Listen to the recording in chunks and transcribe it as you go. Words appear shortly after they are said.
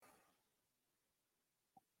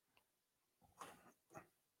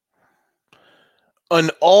An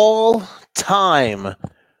all-time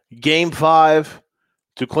Game 5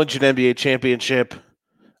 to clinch an NBA championship.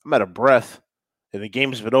 I'm out of breath, and the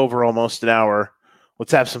game's been over almost an hour.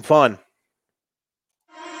 Let's have some fun.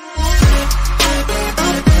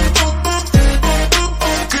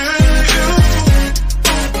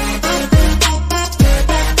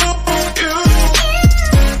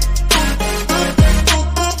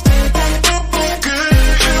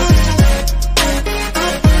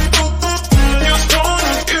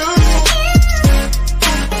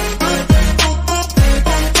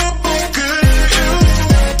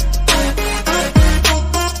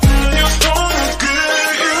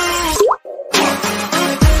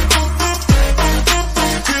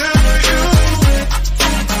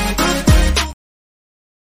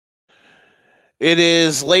 It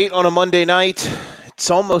is late on a Monday night. It's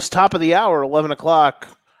almost top of the hour, 11 o'clock,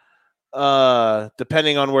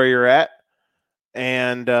 depending on where you're at.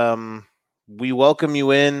 And we welcome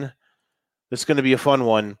you in. This is going to be a fun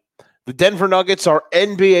one. The Denver Nuggets are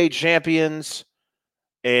NBA champions,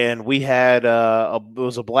 and we had it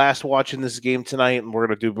was a blast watching this game tonight, and we're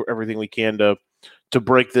going to do everything we can to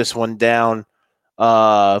break this one down.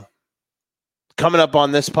 Coming up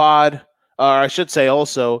on this pod, I should say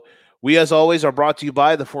also, we, as always, are brought to you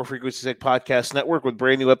by the Four Frequency Sake Podcast Network with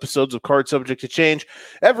brand new episodes of Card Subject to Change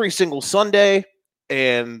every single Sunday.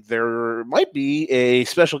 And there might be a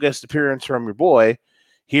special guest appearance from your boy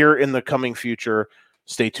here in the coming future.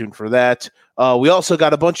 Stay tuned for that. We also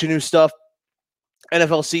got a bunch of new stuff.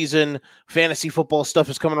 NFL season, fantasy football stuff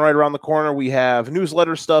is coming right around the corner. We have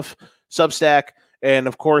newsletter stuff, Substack. And,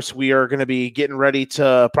 of course, we are going to be getting ready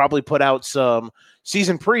to probably put out some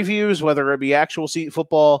season previews, whether it be actual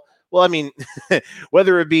football. Well, I mean,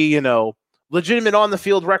 whether it be, legitimate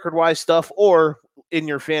on-the-field record-wise stuff or in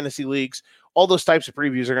your fantasy leagues, all those types of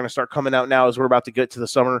previews are going to start coming out now as we're about to get to the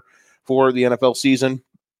summer for the NFL season.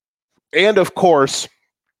 And, of course,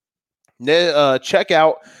 check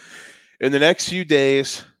out in the next few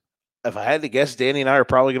days, if I had to guess, Danny and I are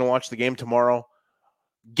probably going to watch the game tomorrow.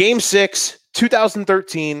 Game 6,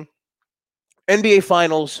 2013, NBA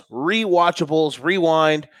Finals, rewatchables,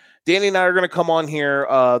 rewind. Danny and I are going to come on here.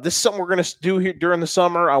 This is something we're going to do here during the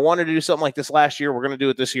summer. I wanted to do something like this last year. We're going to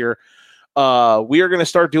do it this year. We are going to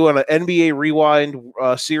start doing an NBA Rewind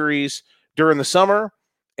series during the summer.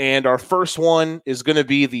 And our first one is going to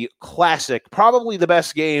be the classic, probably the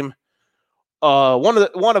best game, one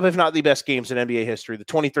of if not the best games in NBA history, the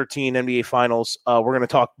 2013 NBA Finals. We're going to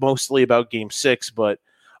talk mostly about Game 6, but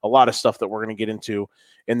a lot of stuff that we're going to get into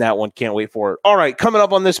in that one. Can't wait for it. All right, coming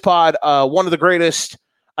up on this pod, one of the greatest.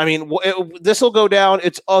 I mean, this will go down.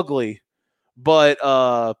 It's ugly, but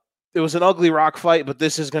it was an ugly rock fight. But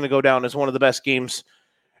this is going to go down as one of the best games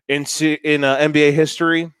in NBA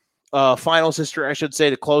history, finals history, I should say,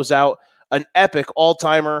 to close out an epic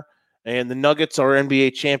all-timer. And the Nuggets are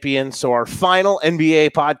NBA champions. So our final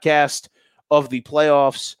NBA podcast of the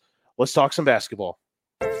playoffs. Let's talk some basketball.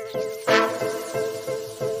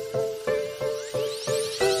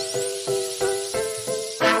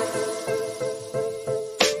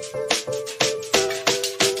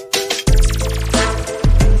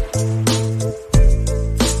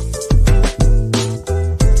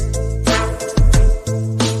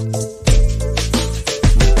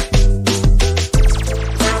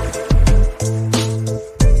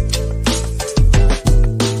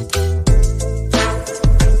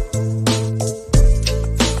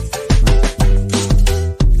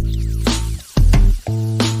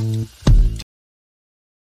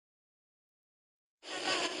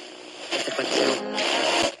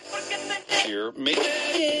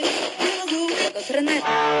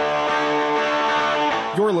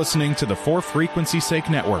 You're listening to the For Frequency Sake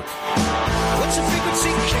Network.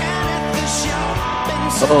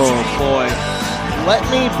 Oh boy.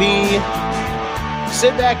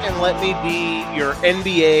 Sit back and let me be your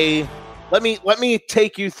NBA. Let me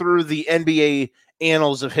take you through the NBA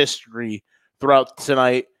annals of history throughout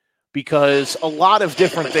tonight, because a lot of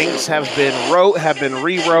different things have been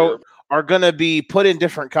rewrote, are going to be put in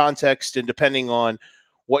different context, and depending on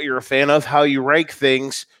what you're a fan of, how you rank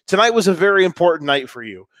things. Tonight was a very important night for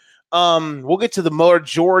you. We'll get to the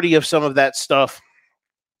majority of some of that stuff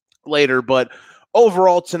later, but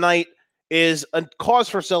overall tonight is a cause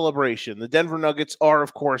for celebration. The Denver Nuggets are,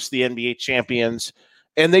 of course, the NBA champions,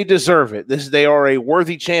 and they deserve it. They are a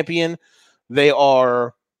worthy champion. They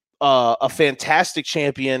are a fantastic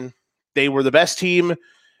champion. They were the best team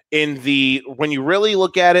when you really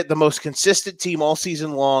look at it, the most consistent team all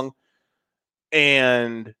season long.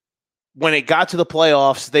 And when it got to the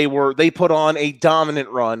playoffs, they put on a dominant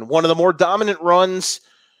run, one of the more dominant runs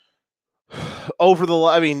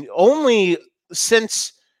only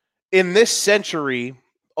since in this century,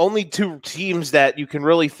 only two teams that you can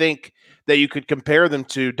really think that you could compare them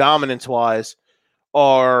to dominance-wise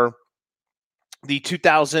are the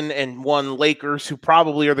 2001 Lakers, who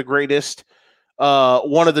probably are the greatest,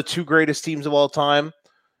 one of the two greatest teams of all time,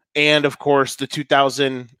 and, of course, the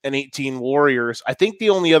 2018 Warriors. I think the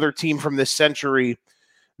only other team from this century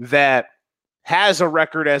that has a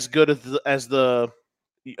record as good as the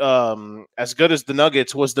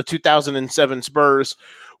Nuggets was the 2007 Spurs,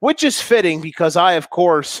 which is fitting because I, of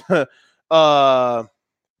course, which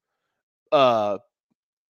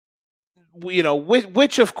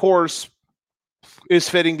of course is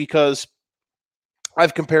fitting because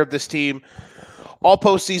I've compared this team all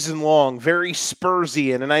postseason long, very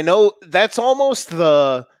Spursian, and I know that's almost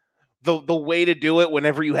the way to do it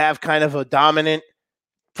whenever you have kind of a dominant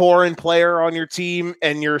foreign player on your team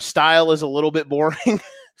and your style is a little bit boring.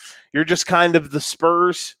 You're just kind of the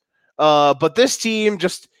Spurs. But this team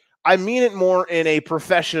I mean it more in a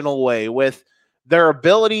professional way with their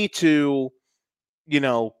ability to,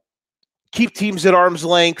 keep teams at arm's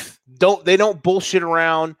length. They don't bullshit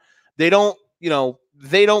around. They don't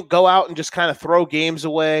go out and just kind of throw games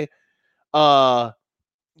away.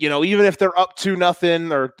 Even if they're up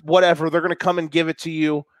 2-0 or whatever, they're going to come and give it to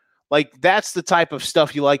you. Like, that's the type of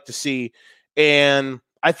stuff you like to see. And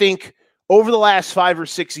I think over the last 5 or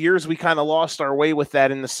 6 years, we kind of lost our way with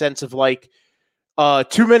that in the sense of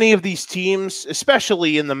too many of these teams,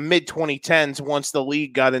 especially in the mid 2010s, once the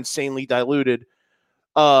league got insanely diluted,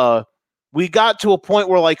 we got to a point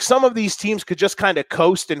where some of these teams could just kind of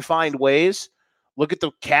coast and find ways. Look at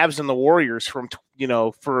the Cavs and the Warriors from,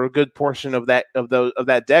 for a good portion of that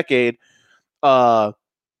decade, the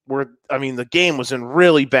game was in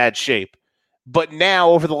really bad shape. But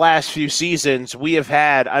now over the last few seasons, we've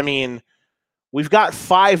got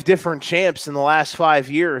 5 different champs in the last 5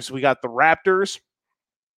 years. We got the Raptors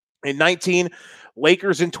in 19,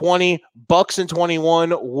 Lakers in 20, Bucks in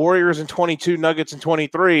 21, Warriors in 22, Nuggets in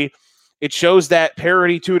 23. It shows that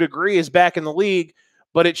parity to a degree is back in the league,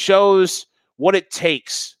 but it shows what it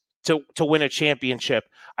takes to win a championship.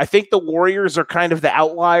 I think the Warriors are kind of the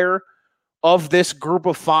outlier of this group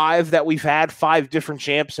of 5 that we've had 5 different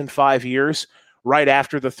champs in 5 years, right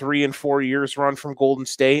after the 3 and 4 years run from Golden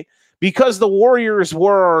State, because the Warriors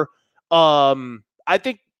were, I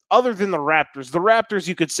think, other than the Raptors,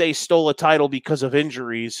 you could say, stole a title because of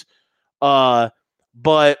injuries. And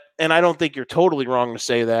I don't think you're totally wrong to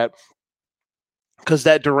say that, because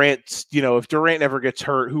that Durant, if Durant ever gets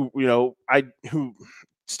hurt,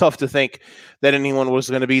 it's tough to think that anyone was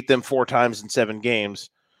going to beat them 4 times in 7 games.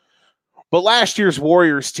 But last year's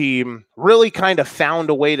Warriors team really kind of found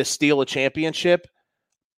a way to steal a championship.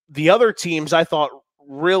 The other teams, I thought,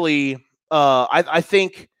 really, I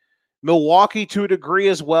think Milwaukee to a degree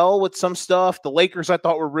as well with some stuff. The Lakers, I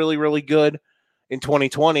thought, were really, really good in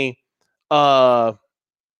 2020.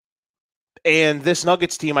 And this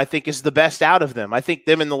Nuggets team, I think, is the best out of them. I think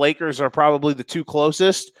them and the Lakers are probably the 2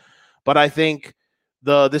 closest, but I think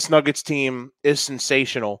this Nuggets team is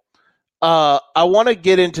sensational. I want to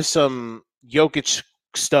get into some Jokic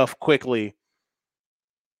stuff quickly.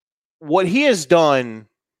 What he has done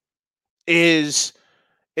is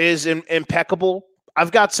impeccable.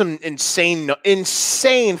 I've got some insane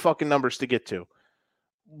fucking numbers to get to.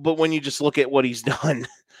 But when you just look at what he's done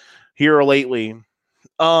here lately,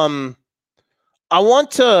 I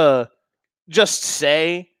want to just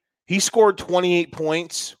say he scored 28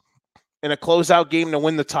 points in a closeout game to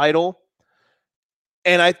win the title.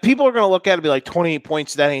 And people are going to look at it and be like, 28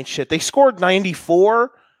 points, that ain't shit. They scored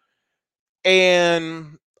 94.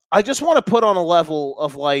 And I just want to put on a level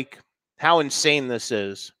of how insane this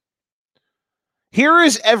is. Here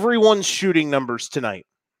is everyone's shooting numbers tonight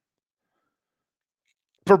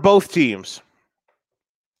for both teams.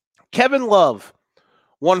 Kevin Love,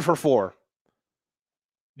 1 for 4.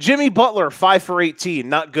 Jimmy Butler, 5 for 18.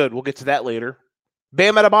 Not good. We'll get to that later.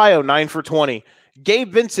 Bam Adebayo, 9 for 20.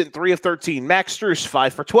 Gabe Vincent, 3 of 13. Max Strus,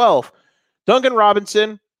 5 for 12. Duncan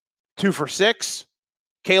Robinson, 2 for 6.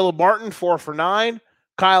 Caleb Martin, 4 for 9.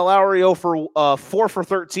 Kyle Lowry, 4 for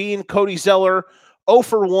 13. Cody Zeller, 0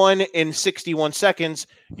 for 1 in 61 seconds.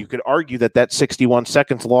 You could argue that 61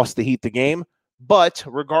 seconds lost the Heat the game. But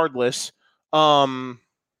regardless, for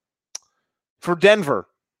Denver,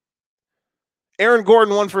 Aaron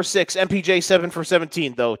Gordon, 1 for 6. MPJ, 7 for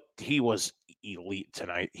 17, though he was elite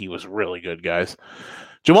tonight. He was really good, guys.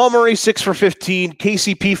 Jamal Murray, 6 for 15.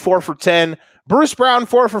 KCP, 4 for 10. Bruce Brown,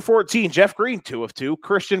 4 for 14. Jeff Green, 2 of 2.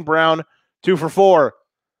 Christian Brown, 2 for 4.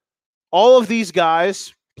 All of these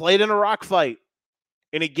guys played in a rock fight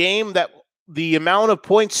in a game that the amount of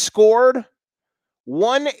points scored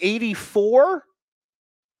 184,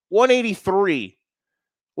 183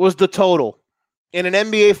 was the total in an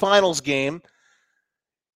NBA Finals game.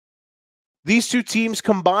 These two teams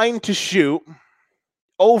combined to shoot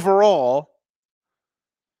overall,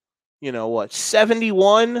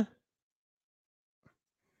 71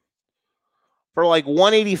 for like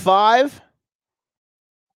 185.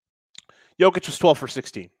 Jokic was 12 for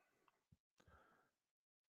 16.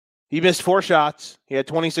 He missed 4 shots. He had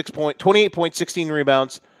 28 points, 16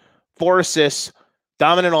 rebounds, 4 assists,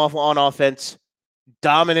 dominant on offense,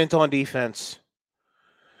 dominant on defense.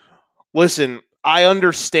 Listen, I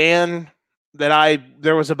understand that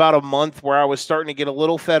there was about a month where I was starting to get a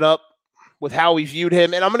little fed up with how we viewed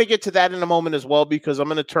him, and I'm going to get to that in a moment as well, because I'm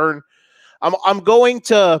going to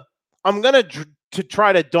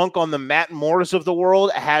try to dunk on the Matt Moores of the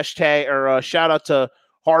world, hashtag or shout out to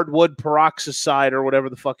Hardwood Peroxide or whatever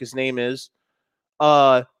the fuck his name is,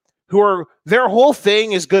 their whole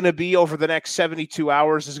thing is going to be over the next 72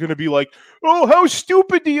 hours is going to be like, oh, how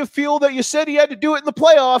stupid do you feel that you said he had to do it in the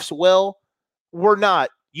playoffs? Well, we're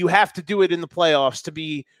not. You have to do it in the playoffs to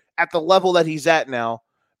be at the level that he's at now,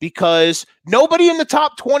 because nobody in the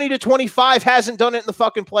top 20 to 25 hasn't done it in the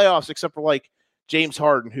fucking playoffs except for like James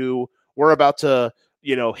Harden, who we're about to,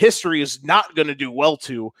 history is not going to do well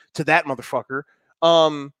to that motherfucker.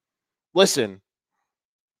 Listen,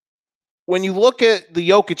 when you look at the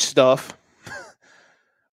Jokic stuff,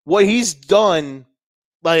 what he's done,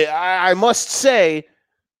 like I must say,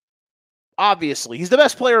 obviously, he's the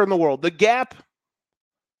best player in the world. The gap,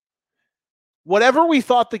 whatever we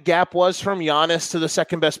thought the gap was from Giannis to the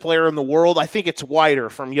second best player in the world, I think it's wider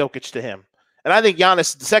from Jokic to him. And I think Giannis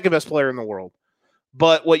is the second best player in the world.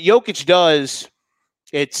 But what Jokic does,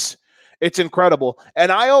 it's incredible.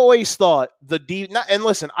 And I always thought and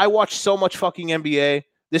listen, I watch so much fucking NBA.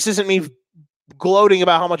 This isn't me gloating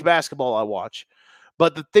about how much basketball I watch.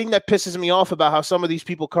 But the thing that pisses me off about how some of these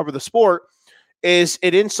people cover the sport is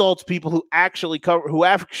it insults people who actually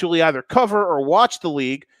either cover or watch the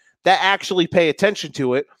league, that actually pay attention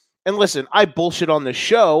to it. And listen, I bullshit on this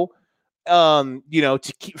show,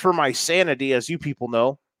 to keep for my sanity, as you people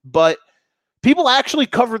know, but people actually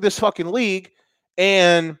cover this fucking league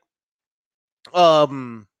and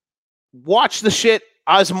watch the shit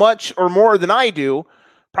as much or more than I do,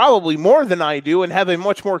 probably more than I do, and have a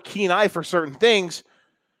much more keen eye for certain things.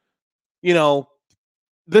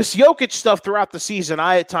 This Jokic stuff throughout the season,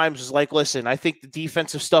 I at times was like, listen, I think the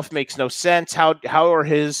defensive stuff makes no sense. How are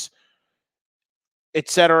his, et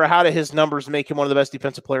cetera, how do his numbers make him one of the best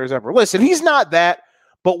defensive players ever? Listen, he's not that,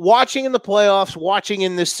 but watching in the playoffs, watching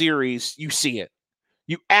in this series, you see it.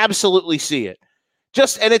 You absolutely see it.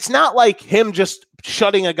 And it's not like him just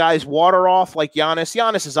shutting a guy's water off like Giannis.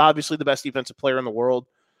 Giannis is obviously the best defensive player in the world.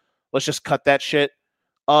 Let's just cut that shit.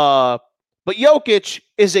 But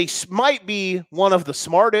Jokic might be one of the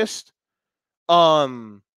smartest.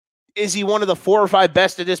 Is he one of the 4 or 5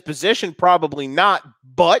 best at his position? Probably not.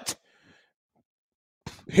 But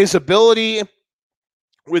his ability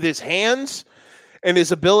with his hands and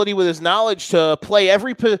his ability with his knowledge to play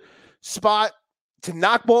every spot, to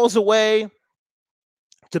knock balls away,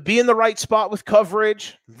 to be in the right spot with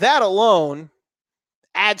coverage, that alone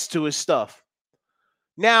adds to his stuff.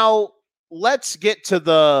 Now, let's get to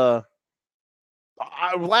the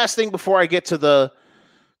last thing before I get to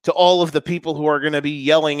all of the people who are going to be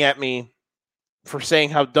yelling at me for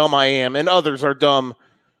saying how dumb I am, and others are dumb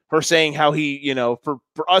for saying how he, for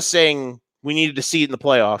us saying we needed to see it in the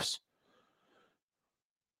playoffs.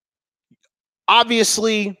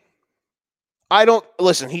 Obviously,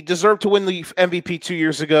 he deserved to win the MVP 2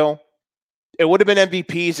 years ago. It would have been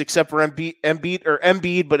MVPs except for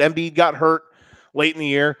Embiid, but Embiid got hurt late in the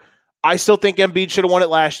year. I still think Embiid should have won it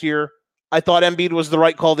last year. I thought Embiid was the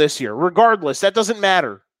right call this year. Regardless, that doesn't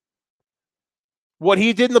matter. What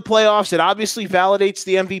he did in the playoffs, it obviously validates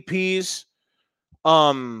the MVPs.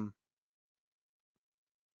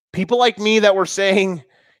 People like me that were saying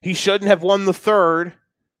he shouldn't have won the third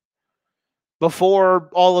before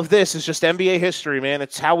all of this is just NBA history, man.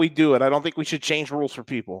 It's how we do it. I don't think we should change rules for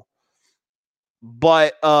people.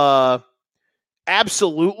 But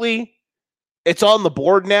absolutely, it's on the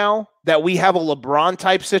board now that we have a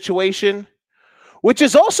LeBron-type situation, which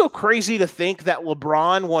is also crazy to think that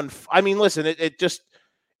LeBron won. I mean, listen,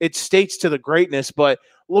 it states to the greatness, but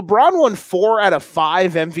LeBron won 4 out of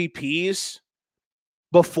 5 MVPs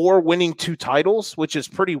before winning 2 titles, which is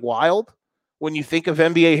pretty wild when you think of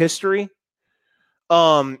NBA history.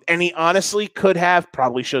 And he honestly could have,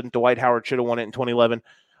 probably shouldn't. Dwight Howard should have won it in 2011.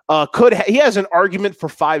 He has an argument for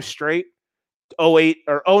 5 straight, 08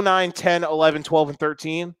 or 09, 10, 11, 12, and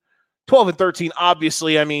 13. 12 and 13,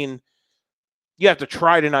 obviously, I mean, you have to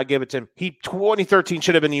try to not give it to him. 2013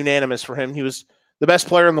 should have been unanimous for him. He was the best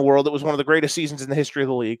player in the world. It was one of the greatest seasons in the history of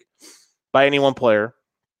the league by any one player.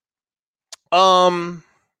 I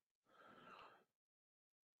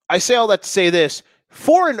say all that to say this.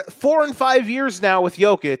 4 and 5 years now with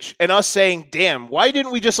Jokic and us saying, damn, why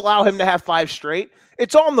didn't we just allow him to have 5 straight?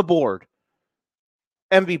 It's on the board,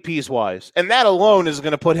 MVPs wise. And that alone is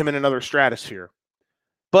going to put him in another stratosphere.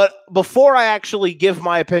 But before I actually give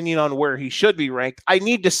my opinion on where he should be ranked, I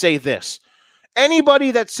need to say this.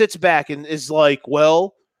 Anybody that sits back and is like,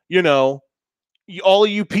 well, you know, all of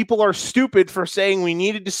you people are stupid for saying we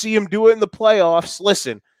needed to see him do it in the playoffs.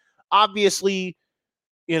 Listen, obviously,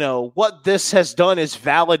 you know, what this has done is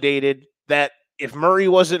validated that if Murray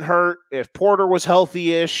wasn't hurt, if Porter was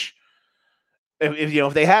healthy-ish,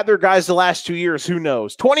 if they had their guys the last 2 years, who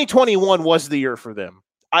knows? 2021 was the year for them.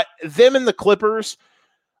 Them and the Clippers,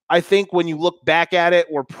 I think when you look back at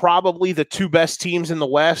it, were probably the 2 best teams in the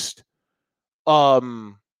West.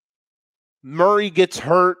 Murray gets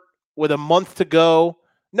hurt with a month to go.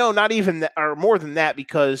 No, not even that, or more than that,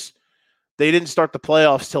 because they didn't start the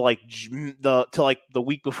playoffs till the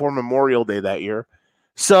week before Memorial Day that year.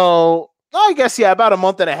 So I guess, yeah, about a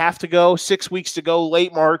month and a half to go, 6 weeks to go,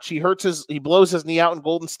 late March. He blows his knee out in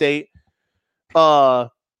Golden State.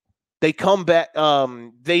 They come back.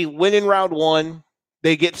 They win in round 1.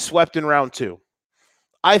 They get swept in round 2.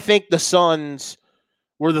 I think the Suns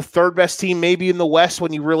were the 3rd best team maybe in the West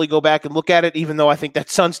when you really go back and look at it, even though I think that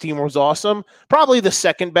Suns team was awesome. Probably the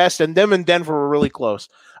 2nd best, and them and Denver were really close.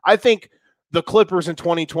 I think the Clippers in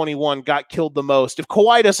 2021 got killed the most. If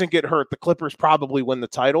Kawhi doesn't get hurt, the Clippers probably win the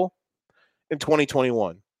title in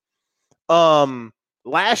 2021.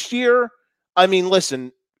 Last year, I mean,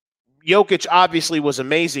 listen, Jokic obviously was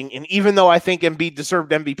amazing, and even though I think Embiid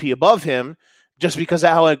deserved MVP above him, just because of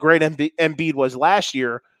how great Embiid was last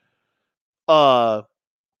year,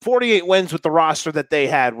 48 wins with the roster that they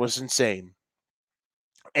had was insane.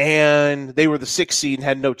 And they were the 6th seed and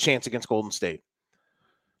had no chance against Golden State.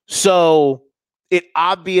 So it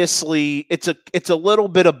obviously, it's a little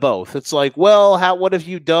bit of both. It's like, well, what have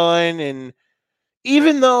you done? And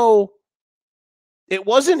even though it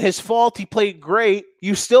wasn't his fault, he played great,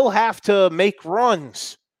 you still have to make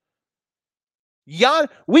runs. It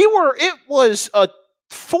was a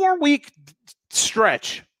 4-week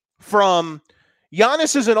stretch from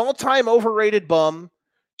Giannis is an all-time overrated bum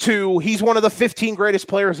to he's one of the 15 greatest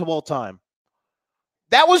players of all time.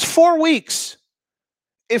 That was 4 weeks.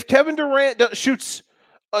 If Kevin Durant shoots,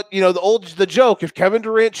 the joke, if Kevin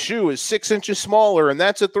Durant's shoe is 6 inches smaller and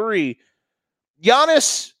that's a 3,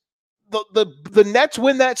 Giannis, the Nets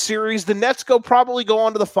win that series. The Nets probably go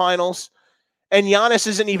on to the finals, and Giannis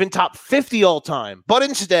isn't even top 50 all time. But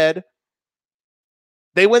instead,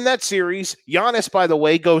 they win that series. Giannis, by the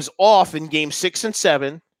way, goes off in game 6 and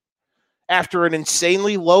 7 after an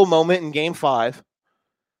insanely low moment in game 5,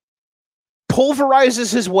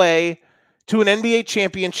 pulverizes his way to an NBA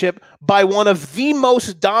championship by one of the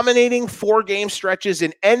most dominating 4-game stretches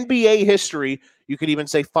in NBA history. You could even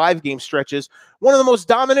say 5-game stretches. One of the most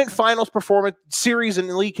dominant finals performance series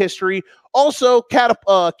in league history. Also capped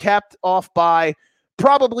off by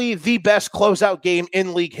probably the best closeout game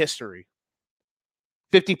in league history.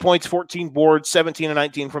 50 points, 14 boards, 17 and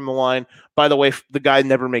 19 from the line. By the way, the guy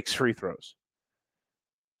never makes free throws.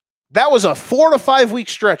 That was a 4 to 5 week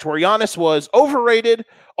stretch where Giannis was overrated,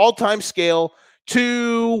 all-time scale,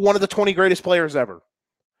 to one of the 20 greatest players ever.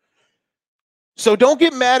 So don't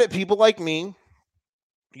get mad at people like me,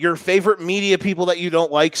 your favorite media people that you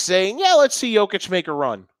don't like, saying, yeah, let's see Jokic make a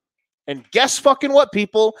run. And guess fucking what,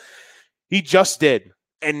 people? He just did.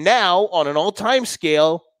 And now, on an all-time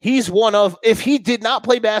scale, he's one of, if he did not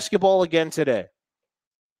play basketball again today.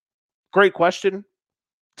 Great question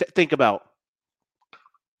to think about.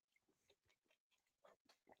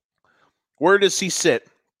 Where does he sit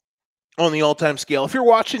on the all-time scale? If you're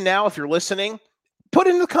watching now, if you're listening, put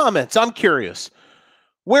in the comments. I'm curious.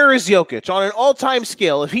 Where is Jokic on an all-time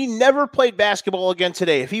scale? If he never played basketball again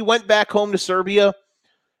today, if he went back home to Serbia,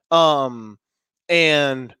 and,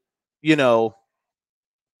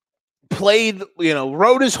 played,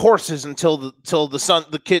 rode his horses until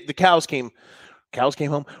the cows came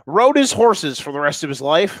home, rode his horses for the rest of his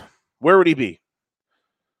life, where would he be?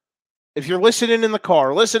 If you're listening in the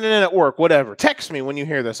car, listening in at work, whatever, text me when you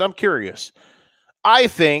hear this. I'm curious. I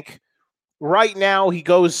think right now he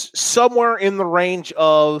goes somewhere in the range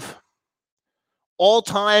of all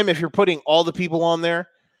time. If you're putting all the people on there,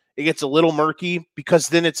 it gets a little murky because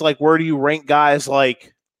then it's like, where do you rank guys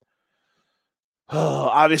like,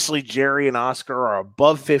 obviously Jerry and Oscar are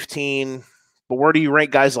above 15, but where do you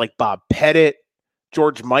rank guys like Bob Pettit,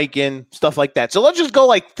 George Mikan, stuff like that. So let's just go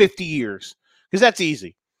like 50 years because that's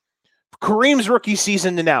easy. Kareem's rookie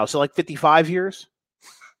season to now, so like 55 years.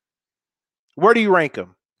 Where do you rank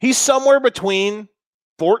him? He's somewhere between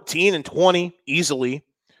 14 and 20 easily.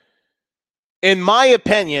 In my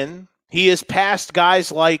opinion, he has passed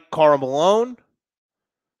guys like Karl Malone,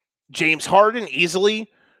 James Harden easily,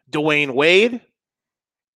 Dwayne Wade,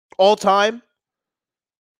 all time.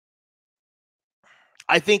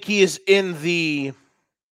 I think he is in the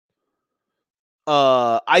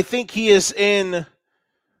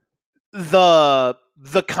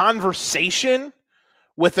the conversation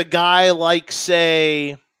with a guy like,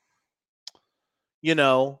 say,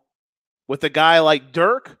 with a guy like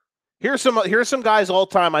Dirk. Here's some guys all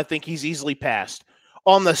time I think he's easily passed.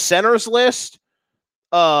 On the centers list,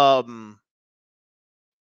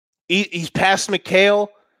 he's passed McHale,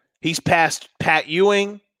 he's passed Pat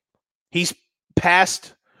Ewing, he's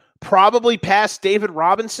probably passed David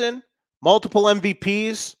Robinson, multiple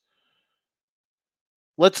MVPs.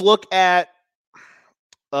 Let's look at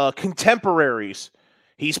contemporaries.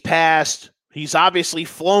 He's obviously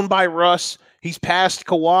flown by Russ. He's passed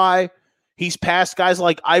Kawhi. He's passed guys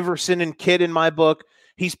like Iverson and Kidd in my book.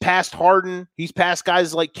 He's passed Harden. He's passed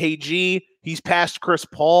guys like KG. He's passed Chris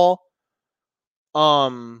Paul.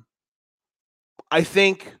 I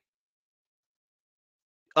think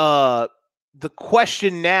the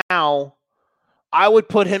question now, I would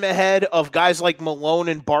put him ahead of guys like Malone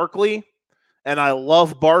and Barkley, and I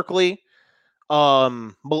love Barkley.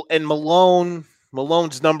 And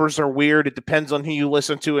Malone's numbers are weird. It depends on who you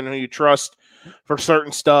listen to and who you trust for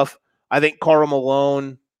certain stuff. I think Karl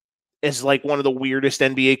Malone is like one of the weirdest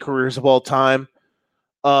NBA careers of all time.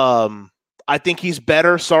 I think he's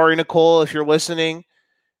better. Sorry, Nicole, if you're listening.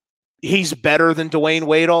 He's better than Dwayne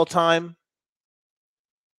Wade all time.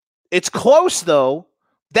 It's close, though.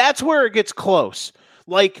 That's where it gets close.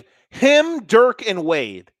 Like him, Dirk, and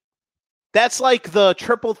Wade. That's like the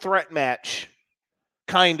triple threat match,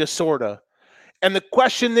 kind of, sort of. And the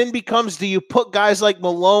question then becomes, do you put guys like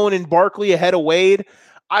Malone and Barkley ahead of Wade?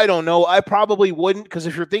 I don't know. I probably wouldn't, because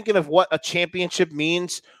if you're thinking of what a championship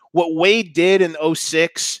means, what Wade did in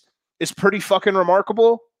 2006 is pretty fucking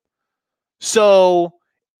remarkable. So,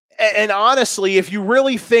 and honestly, if you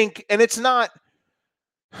really think, and it's not,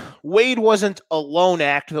 Wade wasn't a lone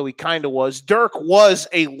act, though he kind of was. Dirk was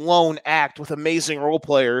a lone act with amazing role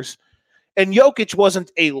players. And Jokic wasn't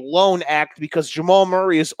a lone act because Jamal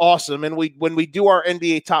Murray is awesome. And when we do our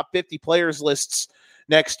NBA top 50 players lists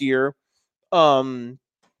next year, and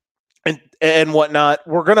whatnot,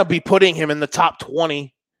 we're going to be putting him in the top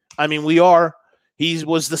 20. I mean, we are. He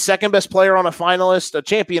was the second best player on a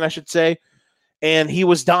champion, I should say. And he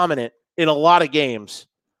was dominant in a lot of games.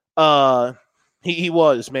 He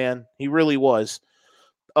was, man. He really was.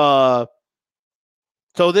 So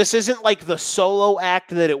this isn't like the solo act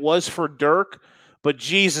that it was for Dirk, but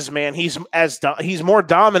Jesus, man, he's more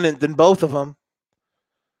dominant than both of them.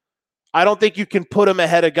 I don't think you can put him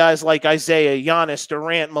ahead of guys like Isaiah, Giannis,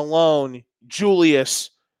 Durant, Malone, Julius.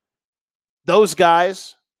 Those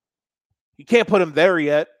guys, you can't put him there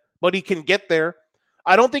yet, but he can get there.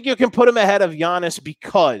 I don't think you can put him ahead of Giannis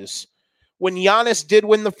because when Giannis did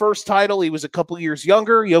win the first title, he was a couple years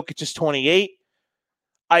younger. Jokic is 28.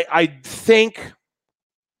 I think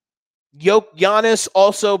Giannis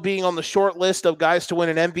also being on the short list of guys to win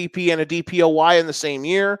an MVP and a DPOY in the same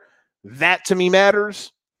year, that to me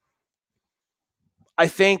matters. I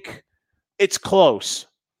think it's close.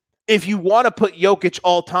 If you want to put Jokic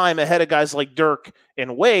all time ahead of guys like Dirk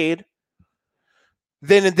and Wade,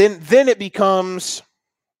 then it becomes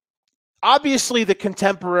obviously the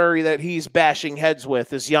contemporary that he's bashing heads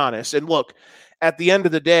with is Giannis. And look, at the end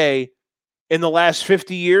of the day, in the last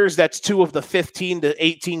 50 years, that's two of the 15 to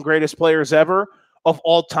 18 greatest players ever. Of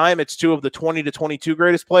all time, it's two of the 20 to 22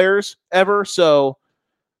 greatest players ever. So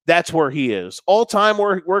that's where he is. All time,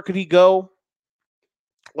 where could he go?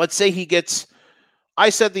 Let's say he gets, I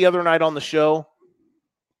said the other night on the show,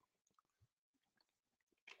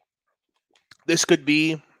 this could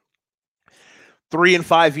be 3 and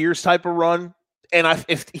 5 years type of run. And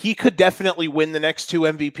if he could definitely win the next two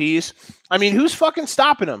MVPs, I mean, who's fucking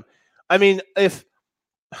stopping him? I mean, if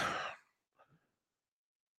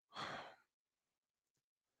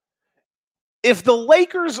the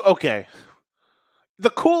Lakers, okay, the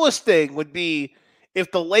coolest thing would be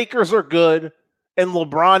if the Lakers are good and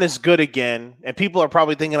LeBron is good again, and people are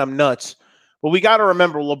probably thinking I'm nuts, but we got to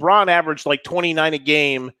remember LeBron averaged like 29 a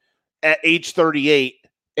game at age 38,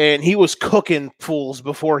 and he was cooking fools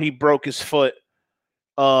before he broke his foot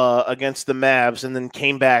against the Mavs and then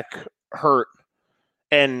came back hurt.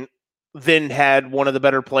 And then had one of the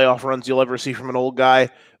better playoff runs you'll ever see from an old guy,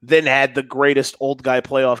 then had the greatest old guy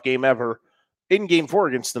playoff game ever in Game 4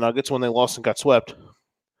 against the Nuggets when they lost and got swept.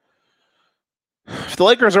 If the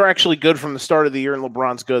Lakers are actually good from the start of the year and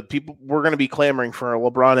LeBron's good, we're going to be clamoring for a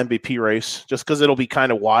LeBron MVP race just because it'll be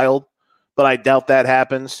kind of wild, but I doubt that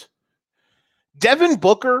happens. Devin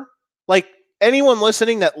Booker, like anyone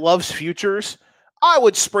listening that loves futures, I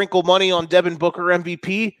would sprinkle money on Devin Booker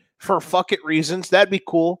MVP for fuck it reasons. That'd be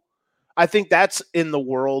cool. I think that's in the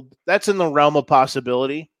world. That's in the realm of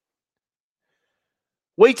possibility.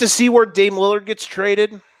 Wait to see where Dame Lillard gets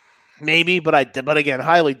traded. Maybe, but again,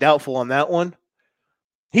 highly doubtful on that one.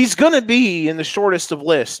 He's going to be in the shortest of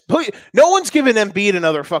lists. No one's given Embiid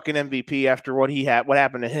another fucking MVP after what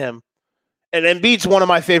happened to him. And Embiid's one of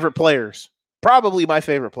my favorite players. Probably my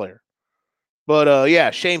favorite player. But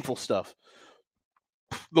yeah, shameful stuff.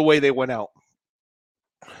 The way they went out.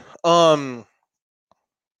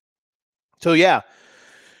 So yeah,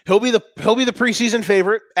 he'll be the preseason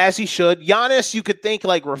favorite, as he should. Giannis, you could think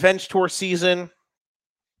like revenge tour season.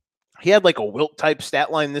 He had like a Wilt type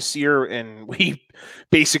stat line this year, and we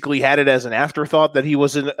basically had it as an afterthought that he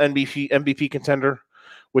was an MVP contender,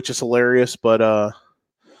 which is hilarious. But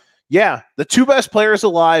yeah, the two best players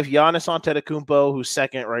alive, Giannis Antetokounmpo, who's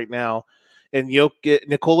second right now, and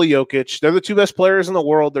Nikola Jokic. They're the two best players in the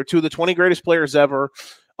world. They're two of the 20 greatest players ever.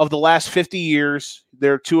 Of the last 50 years,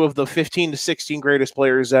 they're two of the 15 to 16 greatest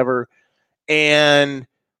players ever. And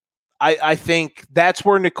I think that's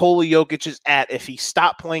where Nikola Jokic is at if he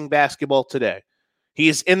stopped playing basketball today. He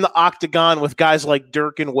is in the octagon with guys like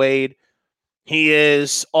Dirk and Wade.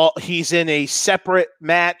 He's in a separate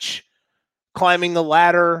match, climbing the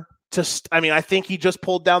ladder. I think he just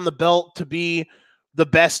pulled down the belt to be the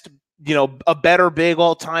best, a better big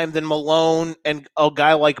all time than Malone and a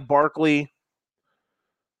guy like Barkley.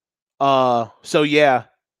 So yeah,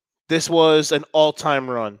 this was an all-time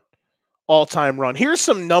run. Here's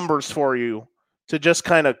some numbers for you to just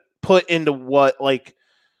kind of put into what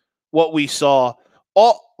we saw.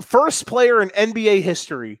 First player in NBA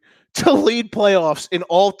history to lead playoffs in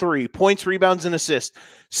all three: points, rebounds, and assists.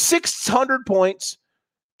 600 points,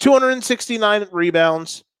 269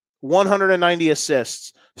 rebounds, 190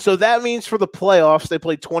 assists. So that means for the playoffs, they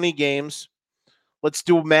played 20 games. Let's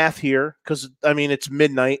do math here because, it's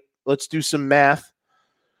midnight. Let's do some math.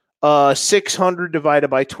 600 divided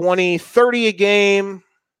by 20, 30 a game,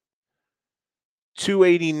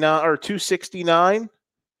 289 or 269.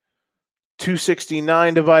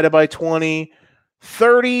 269 divided by 20,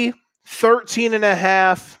 30, 13 and a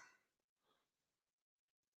half,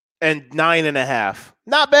 and 9.5.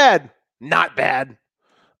 Not bad.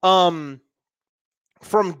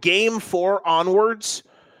 From game 4 onwards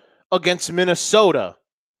against Minnesota,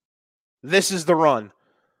 this is the run.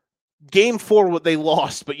 Game 4, what they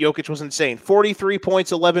lost, but Jokic was insane. 43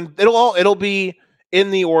 points, 11. It'll be in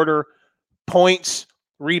the order: points,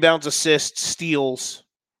 rebounds, assists, steals,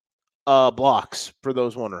 blocks, for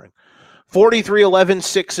those wondering. 43, 11,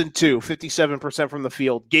 6 and 2, 57% from the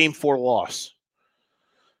field. Game 4 loss.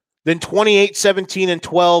 Then 28, 17 and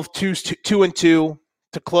 12, 2 and 2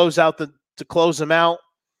 to close them out.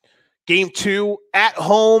 Game 2 at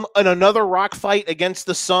home in another rock fight against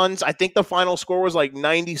the Suns. I think the final score was like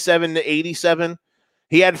 97 to 87.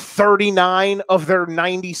 He had 39 of their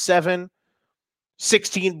 97,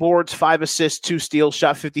 16 boards, 5 assists, 2 steals,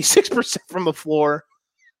 shot 56% from the floor.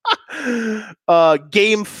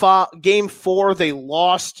 Game 4, they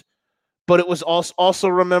lost, but it was also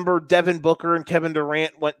remember Devin Booker and Kevin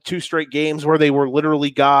Durant went 2 straight games where they were literally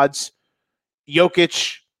gods.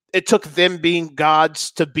 Jokic, it took them being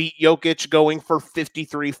gods to beat Jokic, going for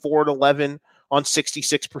 53, 4 and 11 on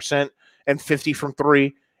 66% and 50 from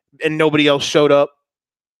 3, and nobody else showed up.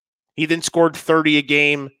 He then scored 30 a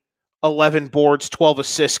game, 11 boards, 12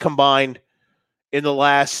 assists combined in the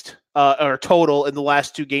last total in the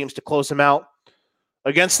last 2 games to close him out.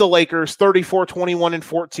 Against the Lakers, 34, 21, and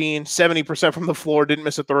 14, 70% from the floor, didn't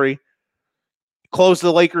miss a 3. Closed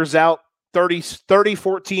the Lakers out, 30,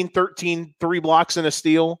 14, 13, 3 blocks and a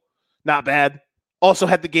steal. Not bad. Also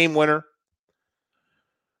had the game winner.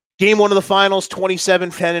 Game 1 of the finals, 27,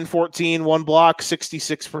 10, and 14, 1 block,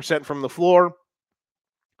 66% from the floor.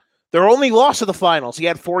 Their only loss of the finals, he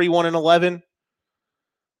had 41 and 11.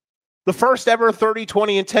 The first ever 30,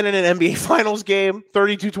 20, and 10 in an NBA Finals game,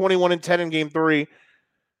 32, 21, and 10 in Game 3.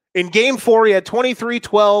 In Game 4, he had 23,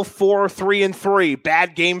 12, 4, 3, and 3.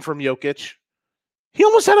 Bad game from Jokic. He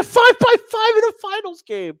almost had a 5-by-5 in a finals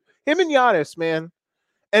game. Him and Giannis, man.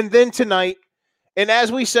 And then tonight, and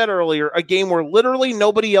as we said earlier, a game where literally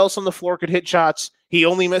nobody else on the floor could hit shots. He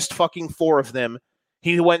only missed fucking 4 of them.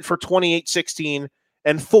 He went for 28, 16,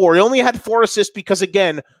 and 4. He only had 4 assists because,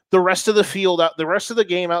 again, the rest of the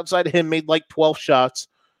game outside of him made like 12 shots.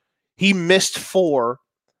 He missed 4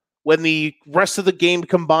 when the rest of the game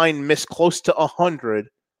combined missed close to 100.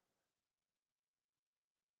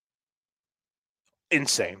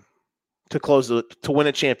 Insane to win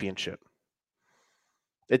a championship.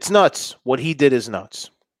 It's nuts. What he did is nuts.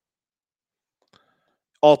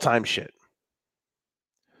 All-time shit.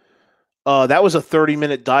 That was a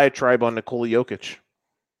 30-minute diatribe on Nikola Jokic.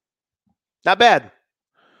 Not bad.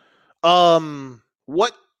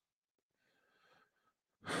 What?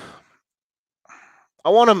 I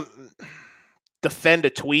want to defend a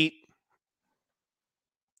tweet.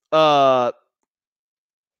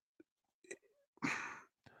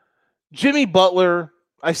 Jimmy Butler.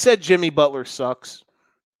 I said Jimmy Butler sucks.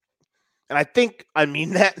 And I think I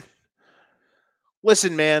mean that.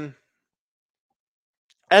 Listen, man.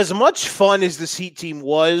 As much fun as this Heat team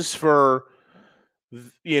was for,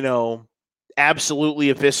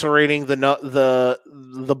 absolutely eviscerating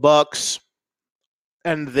the Bucks,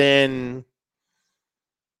 and then,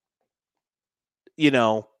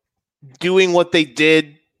 doing what they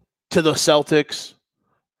did to the Celtics.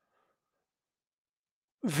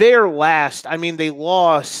 They lost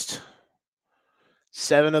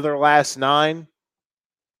 7 of their last 9.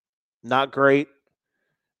 Not great.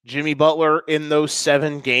 Jimmy Butler in those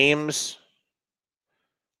 7 games,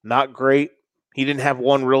 not great. He didn't have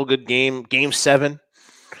one real good game. Game 7.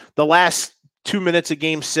 The last 2 minutes of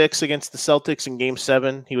Game 6 against the Celtics in Game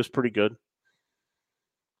 7, he was pretty good.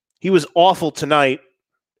 He was awful tonight,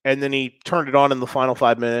 and then he turned it on in the final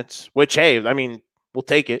 5 minutes, which, hey, we'll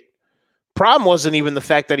take it. Problem wasn't even the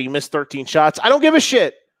fact that he missed 13 shots. I don't give a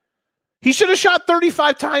shit. He should have shot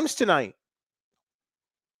 35 times tonight.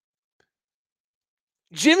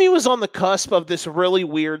 Jimmy was on the cusp of this really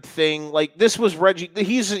weird thing. Like, this was Reggie.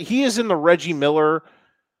 He is in the Reggie Miller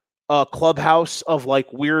clubhouse of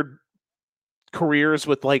like weird careers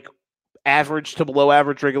with like average to below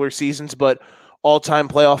average regular seasons, but all-time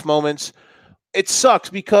playoff moments. It sucks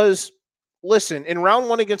because, listen, in round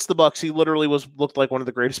 1 against the Bucks, he literally looked like one of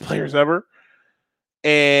the greatest players ever.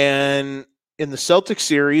 And in the Celtics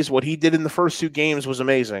series, what he did in the first 2 games was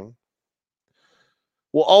amazing.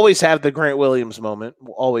 We'll always have the Grant Williams moment.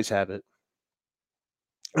 We'll always have it.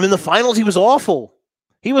 And in the finals, he was awful.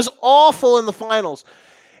 He was awful in the finals.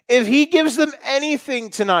 If he gives them anything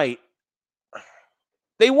tonight,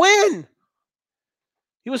 they win.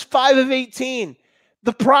 He was 5 of 18.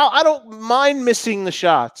 I don't mind missing the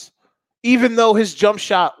shots, even though his jump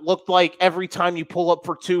shot looked like every time you pull up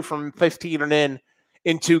for 2 from 15 and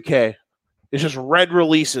in 2K. It's just red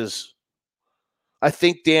releases. I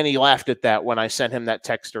think Danny laughed at that when I sent him that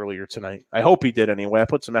text earlier tonight. I hope he did anyway. I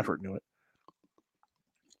put some effort into it.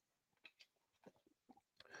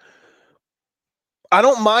 I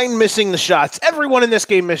don't mind missing the shots. Everyone in this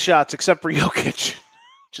game missed shots except for Jokic,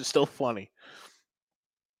 which is still funny.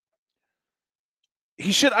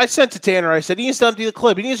 I sent to Tanner. I said, he needs to empty the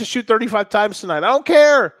clip. He needs to shoot 35 times tonight. I don't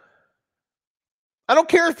care. I don't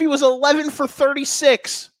care if he was 11 for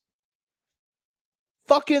 36.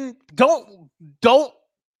 Fucking don't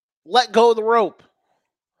let go of the rope.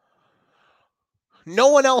 No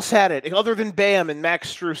one else had it other than Bam and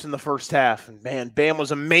Max Strus in the first half. And man, Bam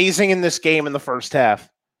was amazing in this game in the first half.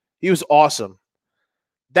 He was awesome.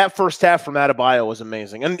 That first half from Adebayo was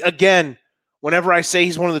amazing. And again, whenever I say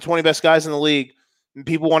he's one of the 20 best guys in the league, and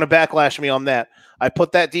people want to backlash me on that, I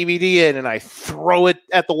put that DVD in and I throw it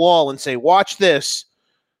at the wall and say, watch this.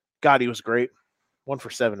 God, he was great. 1 for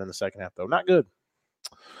 7 in the second half, though. Not good.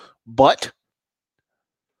 But,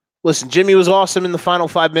 listen, Jimmy was awesome in the final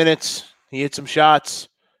 5 minutes. He hit some shots.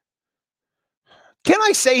 Can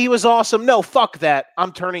I say he was awesome? No, fuck that.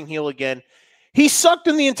 I'm turning heel again. He sucked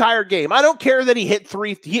in the entire game. I don't care that he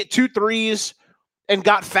hit 2 threes and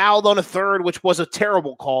got fouled on a third, which was a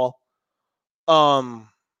terrible call. And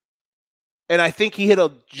I think he hit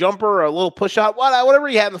a jumper or a little push shot, whatever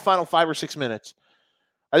he had in the final 5 or 6 minutes.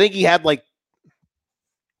 I think he had like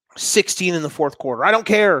 16 in the fourth quarter. I don't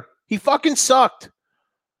care. He fucking sucked.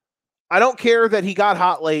 I don't care that he got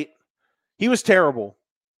hot late. He was terrible.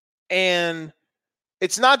 And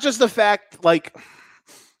it's not just the fact, like,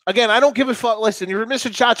 again, I don't give a fuck. Listen, you're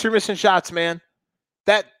missing shots, man.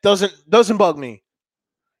 That doesn't bug me.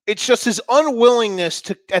 It's just his unwillingness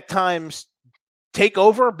to, at times, take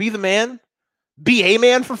over, be the man, be a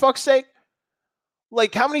man, for fuck's sake.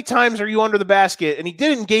 Like, how many times are you under the basket? And he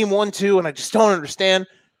did it in game 1, 2, and I just don't understand.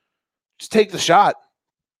 Just take the shot.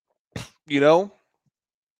 Go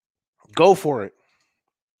for it.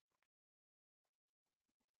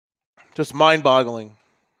 Just mind-boggling.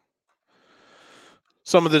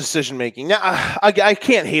 some of the decision making. Now, I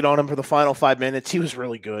can't hate on him for the final 5 minutes. He was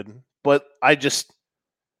really good, but 2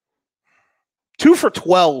 for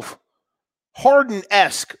 12,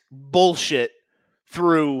 Harden-esque bullshit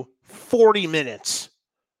through 40 minutes,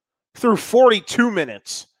 through 42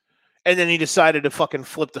 minutes, and then he decided to fucking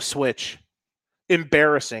flip the switch.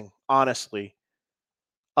 Embarrassing, honestly.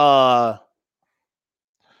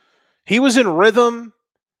 He was in rhythm,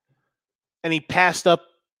 and he passed up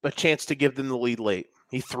a chance to give them the lead late.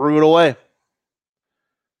 He threw it away.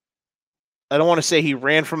 I don't want to say he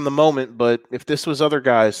ran from the moment, but if this was other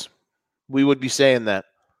guys, we would be saying that.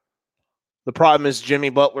 The problem is Jimmy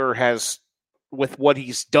Butler has, with what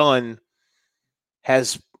he's done,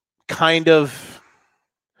 has kind of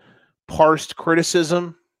parsed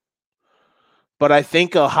criticism. But I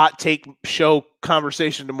think a hot take show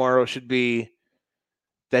conversation tomorrow should be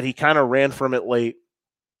that he kind of ran from it late.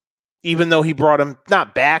 Even though he brought him,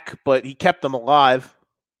 not back, but he kept them alive.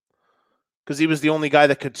 Because he was the only guy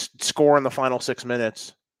that could score in the final 6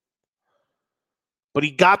 minutes. But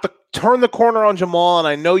he turned the corner on Jamal, and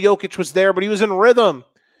I know Jokic was there, but he was in rhythm.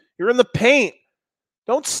 You're in the paint.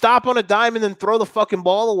 Don't stop on a dime and then throw the fucking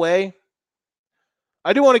ball away.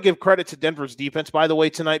 I do want to give credit to Denver's defense, by the way,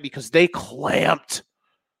 tonight, because they clamped.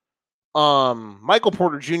 Michael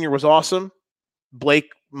Porter Jr. was awesome.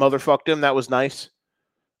 Blake motherfucked him. That was nice.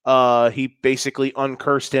 He basically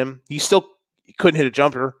uncursed him. He couldn't hit a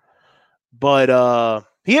jumper. But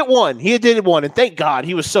he hit one. He did one, and thank God.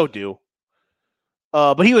 He was so due.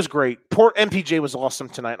 But he was great. Poor MPJ was awesome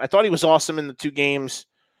tonight. I thought he was awesome in the 2 games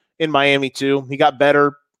in Miami, too. He got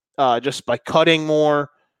better just by cutting more.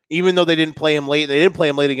 Even though they didn't play him late. They didn't play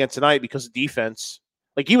him late again tonight because of defense.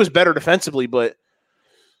 Like, he was better defensively, but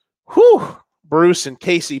Bruce and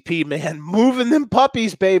KCP, man, moving them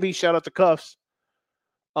puppies, baby. Shout out to Cuffs.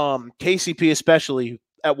 KCP especially.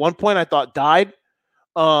 At one point, I thought died.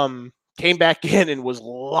 Came back in and was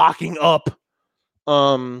locking up.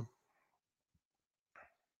 All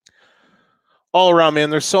around, man,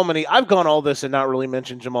 there's so many. I've gone all this and not really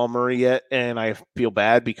mentioned Jamal Murray yet, and I feel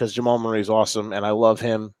bad because Jamal Murray is awesome, and I love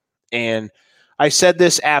him. And I said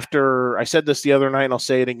this the other night, and I'll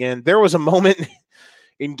say it again. There was a moment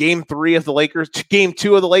in Game 2 of the Lakers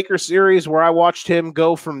series where I watched him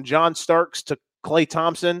go from John Starks to Klay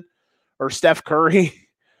Thompson or Steph Curry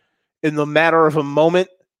in the matter of a moment.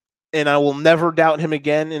 And I will never doubt him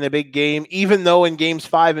again in a big game, even though in games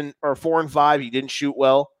 4 and 5, he didn't shoot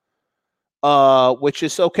well, which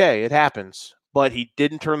is okay. It happens. But he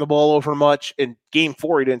didn't turn the ball over much. In Game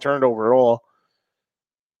 4, he didn't turn it over at all.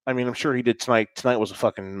 I mean, I'm sure he did tonight. Tonight was a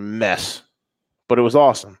fucking mess, but it was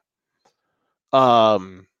awesome.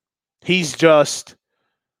 He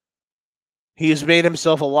has made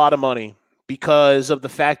himself a lot of money because of the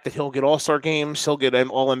fact that he'll get All-Star games. He'll get an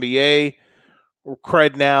All-NBA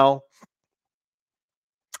cred now.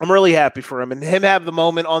 I'm really happy for him. And him have the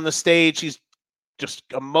moment on the stage, he's just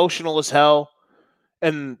emotional as hell.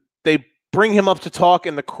 And they bring him up to talk,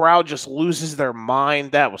 and the crowd just loses their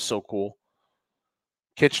mind. That was so cool.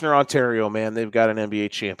 Kitchener, Ontario, man, they've got an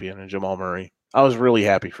NBA champion in Jamal Murray. I was really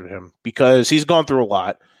happy for him because he's gone through a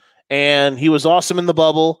lot. And he was awesome in the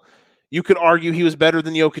bubble. You could argue he was better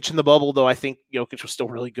than Jokic in the bubble, though I think Jokic was still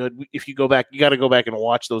really good. If you go back, you got to go back and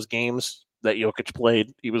watch those games that Jokic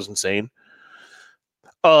played. He was insane.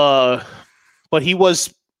 But he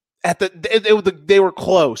was they were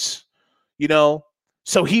close, you know?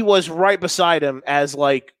 So he was right beside him as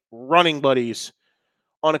like running buddies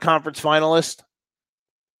on a conference finalist.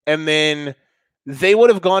 And then they would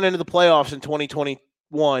have gone into the playoffs in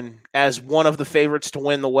 2021 as one of the favorites to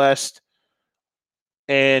win the West.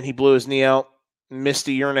 And he blew his knee out, missed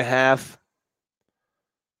a year and a half.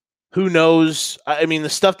 Who knows? I mean, the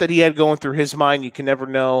stuff that he had going through his mind, you can never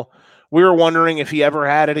know. We were wondering if he ever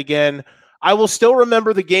had it again. I will still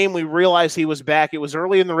remember the game we realized he was back. It was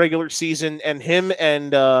early in the regular season, and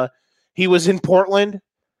he was in Portland.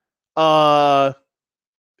 Him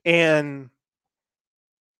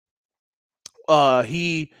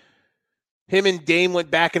and Dame went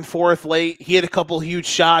back and forth late. He had a couple huge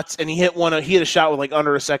shots, and he hit a shot with like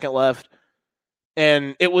under a second left.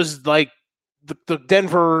 And it was like the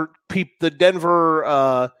Denver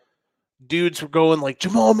dudes were going like,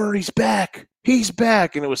 Jamal Murray's back. He's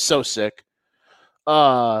back. And it was so sick.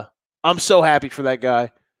 I'm so happy for that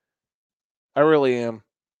guy. I really am.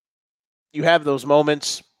 You have those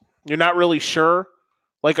moments. You're not really sure.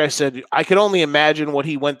 Like I said, I can only imagine what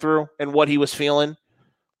he went through and what he was feeling.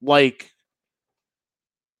 Like,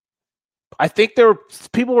 I think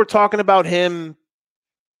people were talking about him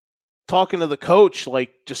talking to the coach,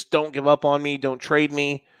 like, just don't give up on me, don't trade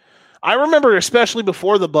me. I remember, especially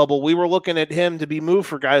before the bubble, we were looking at him to be moved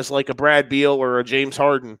for guys like a Brad Beal or a James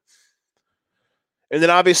Harden. And then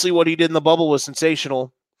obviously what he did in the bubble was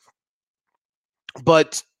sensational.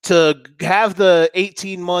 But to have the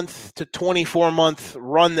 18-month to 24-month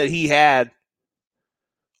run that he had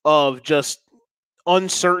of just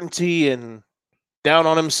uncertainty and down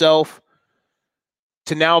on himself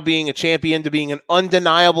to now being a champion, to being an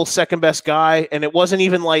undeniable second-best guy, and it wasn't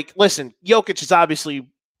even like, listen, Jokic is obviously,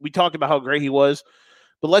 we talked about how great he was,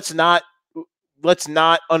 but let's not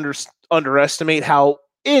underestimate how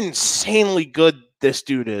insanely good this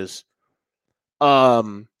dude is.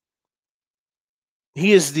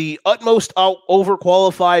 He is the utmost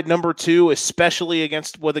overqualified number 2, especially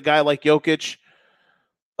with a guy like Jokic.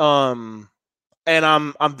 And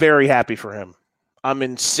I'm very happy for him. I'm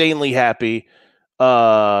insanely happy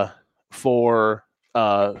for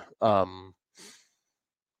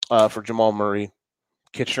Jamal Murray.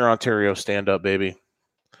 Kitchener, Ontario, stand up, baby.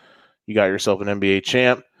 You got yourself an NBA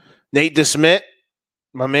champ. Nate DeSmit,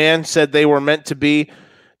 my man, said they were meant to be.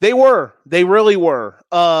 They were. They really were.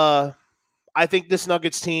 I think this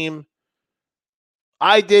Nuggets team,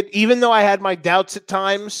 even though I had my doubts at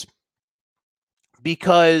times,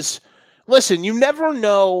 because, listen, you never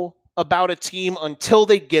know about a team until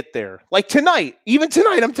they get there. Like tonight, even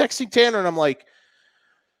tonight, I'm texting Tanner and I'm like,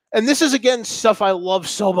 and this is, again, stuff I love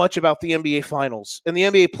so much about the NBA Finals and the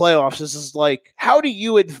NBA playoffs. This is like, how do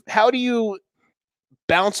you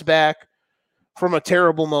bounce back from a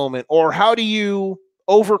terrible moment? Or how do you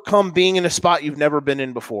overcome being in a spot you've never been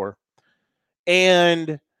in before?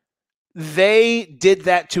 And they did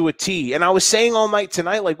that to a T. And I was saying all night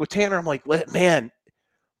tonight, like with Tanner, I'm like, man,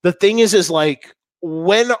 the thing is like,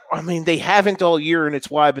 they haven't all year, and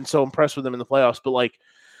it's why I've been so impressed with them in the playoffs, but like,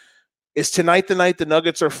 is tonight the night the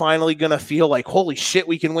Nuggets are finally going to feel like, holy shit,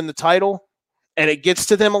 we can win the title? And it gets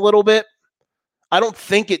to them a little bit. I don't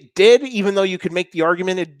think it did, even though you could make the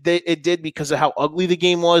argument it did because of how ugly the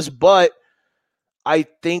game was. But I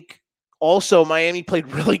think also Miami played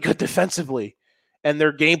really good defensively, and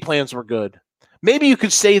their game plans were good. Maybe you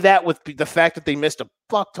could say that with the fact that they missed a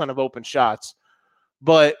fuck ton of open shots.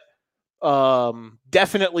 But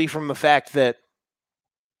definitely from the fact that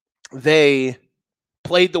they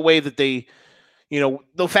played the way that they,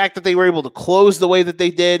 the fact that they were able to close the way that they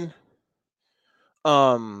did.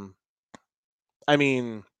 Yeah,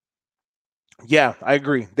 I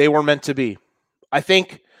agree. They were meant to be. I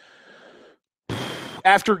think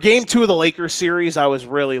after game 2 of the Lakers series, I was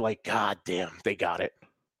really like, God damn, they got it.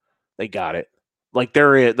 They got it.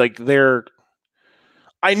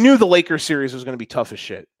 I knew the Lakers series was going to be tough as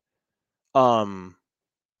shit. And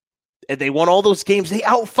they won all those games. They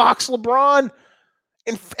outfoxed LeBron.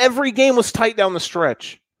 And every game was tight down the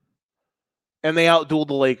stretch. And they outdueled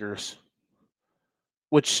the Lakers.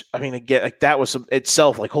 Which, again, like that was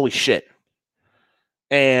itself like, holy shit.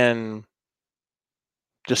 And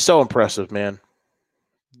just so impressive, man.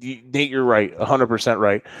 Nate, you're right. 100%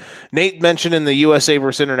 right. Nate mentioned in the USA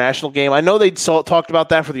versus International game. I know they talked about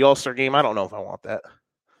that for the All-Star game. I don't know if I want that.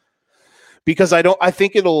 Because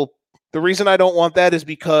the reason I don't want that is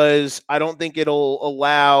because I don't think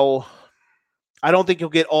you'll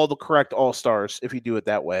get all the correct All-Stars if you do it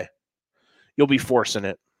that way. You'll be forcing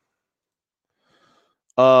it.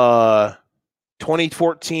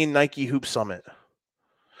 2014 Nike Hoop Summit.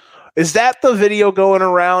 Is that the video going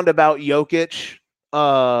around about Jokic?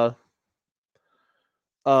 One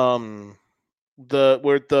of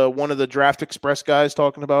the Draft Express guys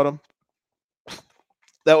talking about him?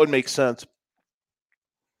 That would make sense.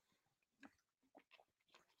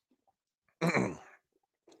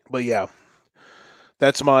 But yeah,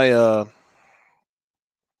 that's my the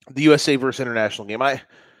USA versus International game. I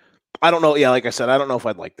don't know. Yeah, like I said, I don't know if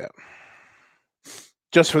I'd like that.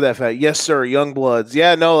 Just for that fact. Yes, sir. Young Bloods.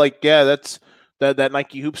 Yeah, no, that's that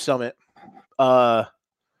Nike Hoop Summit. You're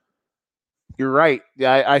right.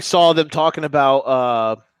 Yeah, I saw them talking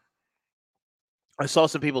about I saw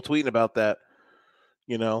some people tweeting about that.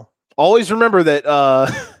 Always remember that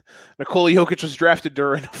Nikola Jokic was drafted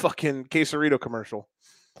during a fucking Quesarito commercial.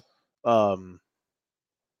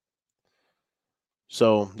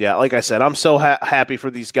 So, yeah, like I said, I'm so happy for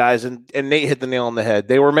these guys, and Nate hit the nail on the head.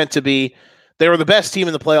 They were meant to be. They were the best team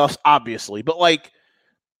in the playoffs, obviously. But,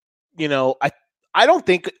 I don't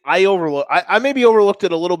think I maybe overlooked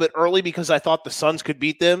it a little bit early because I thought the Suns could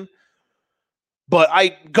beat them. But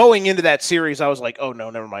going into that series, I was like, oh, no,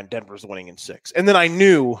 never mind. Denver's winning in 6. And then I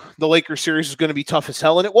knew the Lakers series was going to be tough as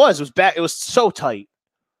hell, and it was. It was bad. It was so tight.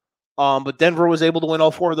 But Denver was able to win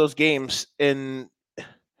all 4 of those games, and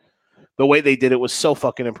the way they did it was so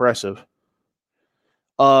fucking impressive.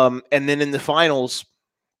 And then in the finals,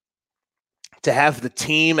 to have the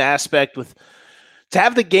team aspect to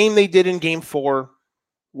have the game they did in game 4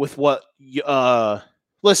 with what,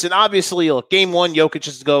 listen, obviously, look, game 1, Jokic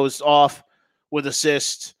just goes off with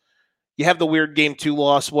assists. You have the weird game 2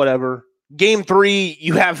 loss, whatever. Game 3,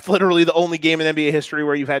 you have literally the only game in NBA history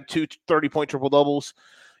where you've had 2 30-point triple-doubles.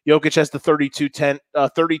 Jokic has the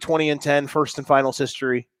 30, 20, and 10 first and finals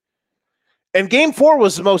history. And game 4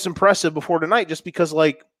 was the most impressive before tonight just because,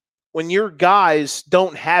 like, when your guys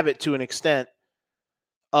don't have it to an extent,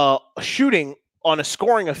 shooting on a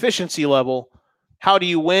scoring efficiency level, how do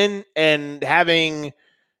you win? And having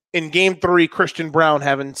in game 3, Christian Brown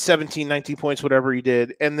having 17, 19 points, whatever he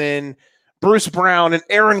did. And then Bruce Brown and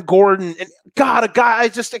Aaron Gordon and other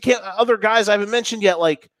guys I haven't mentioned yet,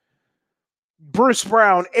 like Bruce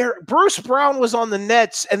Brown. Bruce Brown was on the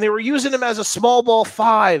Nets and they were using him as a small ball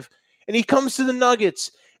 5. And he comes to the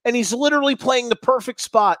Nuggets and he's literally playing the perfect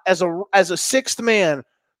spot as a sixth man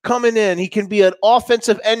coming in. He can be an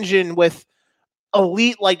offensive engine with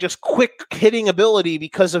elite, like just quick hitting ability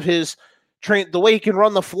because of his the way he can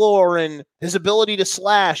run the floor and his ability to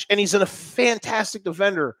slash. And he's a fantastic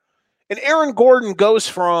defender. And Aaron Gordon goes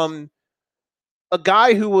from a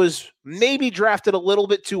guy who was maybe drafted a little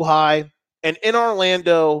bit too high and in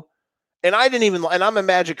Orlando. And I'm a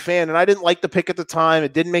Magic fan, and I didn't like the pick at the time.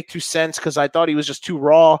 It didn't make too sense because I thought he was just too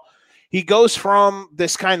raw. He goes from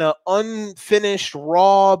this kind of unfinished,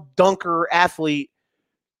 raw dunker athlete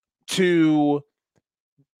to,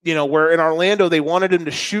 where in Orlando they wanted him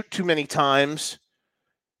to shoot too many times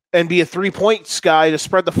and be a 3-point guy to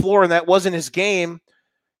spread the floor, and that wasn't his game.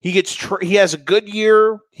 He has a good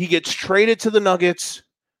year. He gets traded to the Nuggets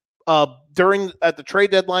at the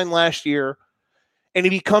trade deadline last year. And he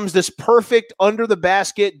becomes this perfect under the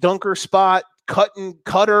basket dunker spot,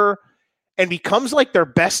 cutter, and becomes like their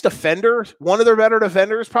best defender, one of their better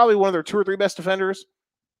defenders, probably one of their 2 or 3 best defenders.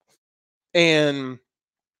 And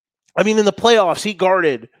I mean, in the playoffs, he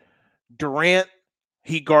guarded Durant,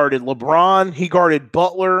 he guarded LeBron, he guarded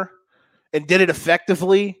Butler, and did it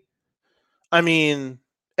effectively. I mean,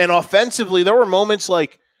 and offensively, there were moments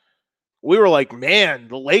like we were like, man,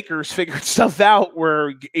 the Lakers figured stuff out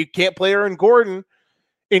where you can't play Aaron Gordon.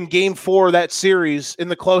 In game 4 of that series, in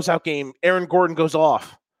the closeout game, Aaron Gordon goes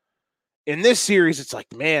off. In this series, it's like,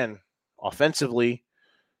 man, offensively,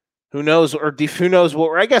 who knows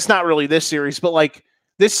what? I guess not really this series, but like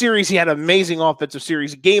this series, he had an amazing offensive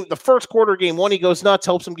series. The first quarter, game 1, he goes nuts,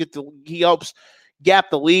 he helps gap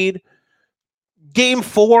the lead. Game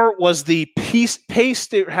 4 was the pace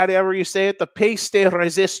de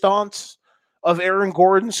resistance of Aaron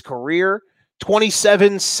Gordon's career.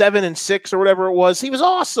 27, 7, and 6 or whatever it was. He was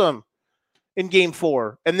awesome in game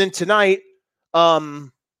 4. And then tonight,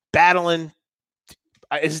 battling,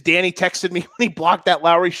 as Danny texted me when he blocked that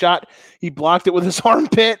Lowry shot, he blocked it with his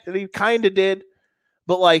armpit, and he kind of did.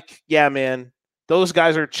 But like, yeah, man, those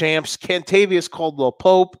guys are champs. Kentavious Caldwell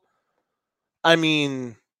Pope. I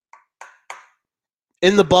mean,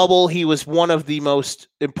 in the bubble, he was one of the most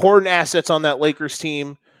important assets on that Lakers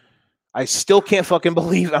team. I still can't fucking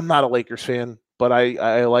believe I'm not a Lakers fan, but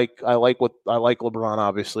I like LeBron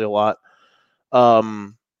obviously a lot.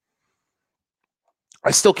 I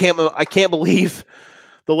can't believe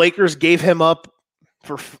the Lakers gave him up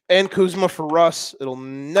and Kuzma for Russ. I'll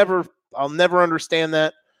never understand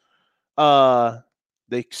that.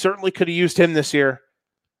 They certainly could have used him this year.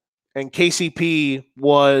 And KCP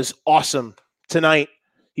was awesome tonight.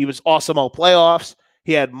 He was awesome all playoffs.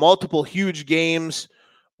 He had multiple huge games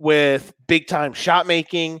with big-time shot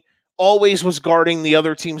making, always was guarding the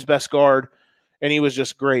other team's best guard, and he was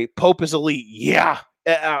just great. Pope is elite. Yeah.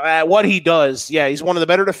 At what he does. Yeah, he's one of the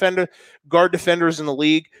better guard defenders in the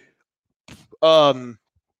league. And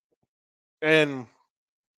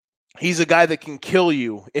he's a guy that can kill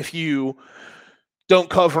you if you don't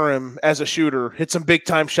cover him as a shooter. Hit some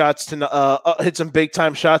big-time shots tonight,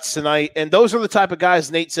 and those are the type of guys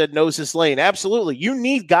Nate said knows his lane. Absolutely. You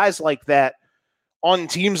need guys like that on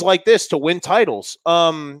teams like this to win titles.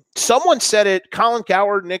 Someone said it, Colin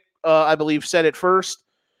Cowherd, Nick, I believe, said it first.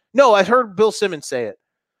 No, I heard Bill Simmons say it.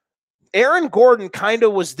 Aaron Gordon kind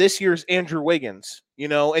of was this year's Andrew Wiggins,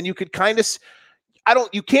 and you could kind of,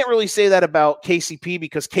 you can't really say that about KCP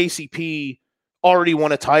because KCP already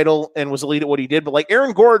won a title and was elite at what he did. But like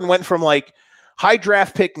Aaron Gordon went from like high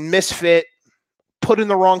draft pick misfit, put in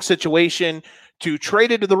the wrong situation, to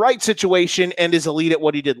traded to the right situation and is elite at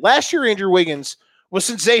what he did. Last year, Andrew Wiggins was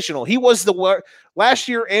sensational. Last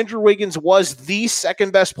year, Andrew Wiggins was the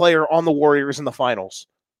second best player on the Warriors in the finals.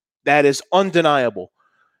 That is undeniable.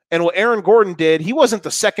 And what Aaron Gordon did, he wasn't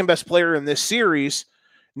the second best player in this series.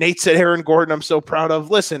 Nate said Aaron Gordon, I'm so proud of.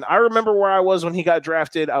 Listen, I remember where I was when he got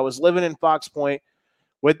drafted. I was living in Fox Point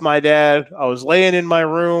with my dad. I was laying in my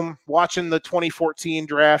room watching the 2014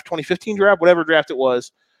 draft, 2015 draft, whatever draft it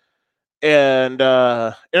was. And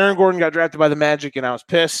Aaron Gordon got drafted by the Magic, and I was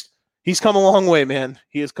pissed. He's come a long way, man.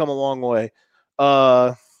 He has come a long way.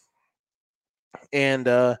 Yeah,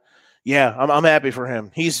 I'm happy for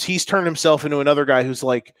him. He's turned himself into another guy who's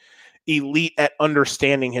like elite at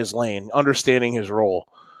understanding his lane, understanding his role.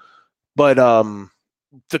 But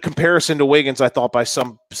the comparison to Wiggins, I thought by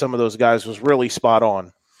some of those guys was really spot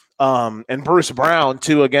on. And Bruce Brown,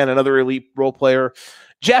 too, again, another elite role player.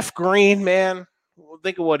 Jeff Green, man,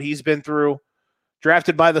 think of what he's been through.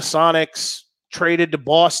 Drafted by the Sonics, traded to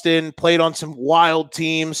Boston, played on some wild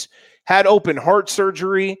teams, had open heart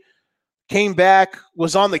surgery, came back,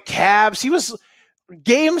 was on the Cavs. He was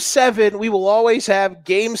Game 7. We will always have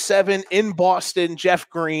Game 7 in Boston. Jeff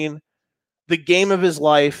Green, the game of his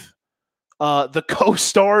life, the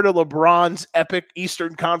co-star to LeBron's epic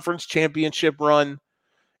Eastern Conference championship run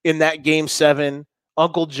in that Game 7.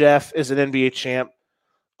 Uncle Jeff is an NBA champ.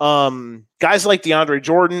 Guys like DeAndre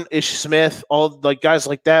Jordan, Ish Smith, all like guys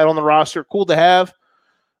like that on the roster, cool to have.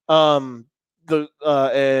 And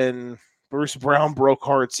Bruce Brown broke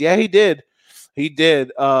hearts. Yeah, he did. He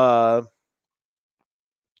did.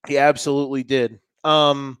 He absolutely did.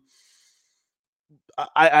 I'm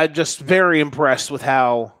just very impressed with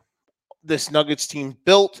how this Nuggets team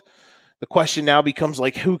built. The question now becomes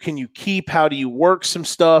like, who can you keep? How do you work some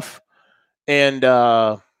stuff? And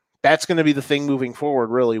that's going to be the thing moving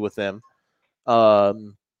forward, really, with them. But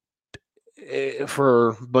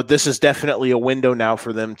this is definitely a window now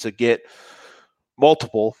for them to get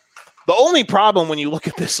multiple. The only problem when you look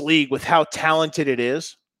at this league with how talented it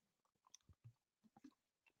is,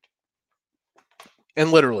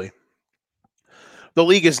 and literally, the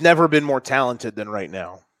league has never been more talented than right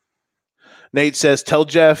now. Nate says, tell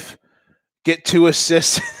Jeff, get 2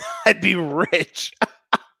 assists. I'd be rich.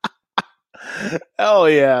 Oh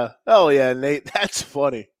yeah, Nate. That's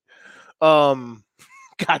funny. God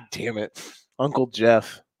damn it. Uncle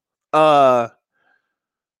Jeff.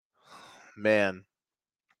 Man.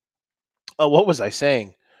 Oh, what was I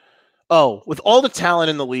saying? Oh, with all the talent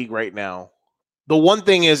in the league right now, the one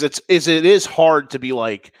thing is it is hard to be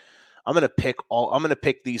like, I'm gonna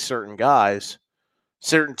pick these certain guys,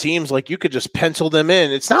 certain teams, like you could just pencil them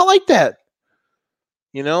in. It's not like that.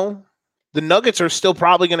 You know? The Nuggets are still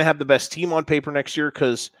probably going to have the best team on paper next year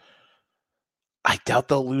because I doubt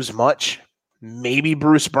they'll lose much. Maybe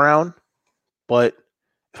Bruce Brown. But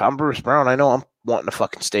if I'm Bruce Brown, I know I'm wanting to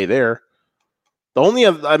fucking stay there.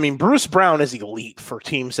 Bruce Brown is elite for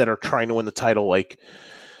teams that are trying to win the title. Like,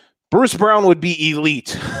 Bruce Brown would be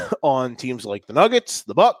elite on teams like the Nuggets,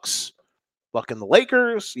 the Bucks, fucking the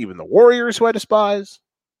Lakers, even the Warriors, who I despise.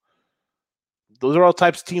 Those are all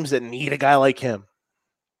types of teams that need a guy like him.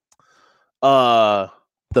 The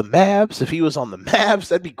Mavs, if he was on the Mavs,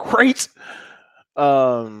 that'd be great.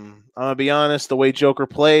 I'm gonna be honest, the way Joker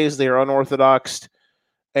plays, they are unorthodox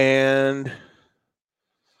and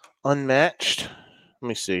unmatched. Let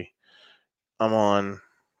me see. Let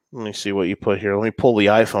me see what you put here. Let me pull the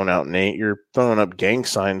iPhone out, Nate. You're throwing up gang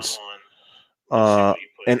signs. And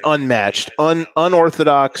unmatched.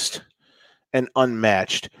 Unorthodox and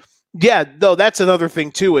unmatched. Yeah, though, that's another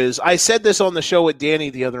thing too, is I said this on the show with Danny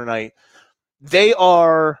the other night.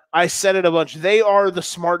 I said it a bunch, they are the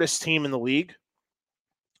smartest team in the league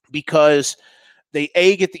because they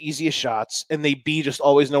A, get the easiest shots, and they B, just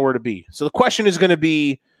always know where to be. So the question is going to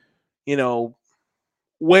be, how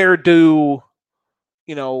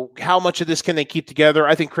much of this can they keep together?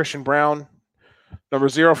 I think Christian Brown, number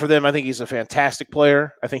 0 for them, I think he's a fantastic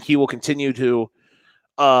player. I think he will continue to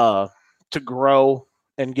grow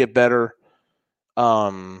and get better.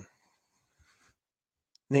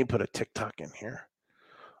 Nate put a TikTok in here.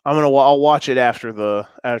 I'll watch it after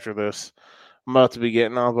this. I'm about to be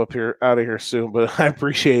getting out of here soon, but I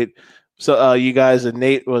appreciate you guys, and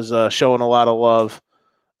Nate was showing a lot of love.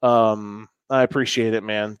 I appreciate it,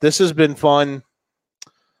 man. This has been fun.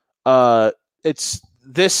 It's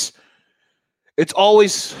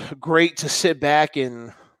always great to sit back,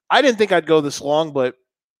 and I didn't think I'd go this long, but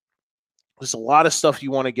there's a lot of stuff you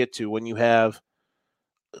want to get to when you have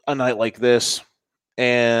a night like this.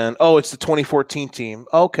 And it's the 2014 team.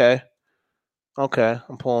 Okay,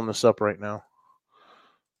 I'm pulling this up right now.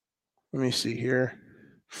 Let me see here.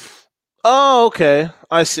 Oh, okay.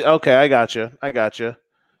 I see. Okay, I got you.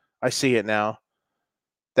 I see it now.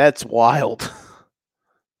 That's wild.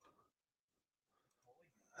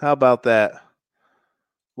 How about that?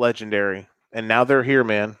 Legendary. And now they're here,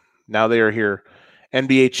 man. Now they are here.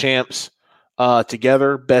 NBA champs.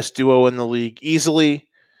 together. Best duo in the league easily.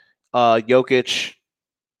 Jokic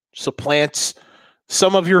supplants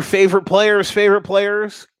some of your favorite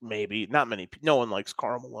players. Maybe. Not many. No one likes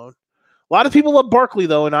Karl Malone. A lot of people love Barkley,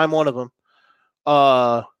 though, and I'm one of them.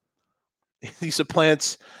 He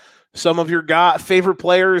supplants some of your favorite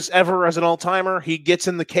players ever as an all-timer. He gets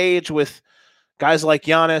in the cage with guys like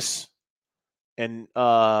Giannis and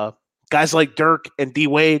guys like Dirk and D.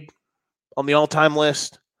 Wade on the all-time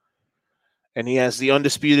list. And he has the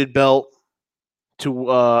undisputed belt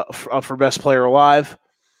for best player alive.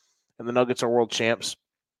 And the Nuggets are world champs.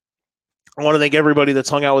 I want to thank everybody that's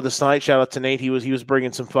hung out with us tonight. Shout out to Nate. He was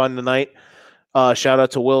bringing some fun tonight. Shout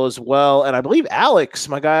out to Will as well. And I believe Alex,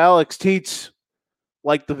 my guy Alex Teets,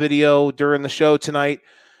 liked the video during the show tonight.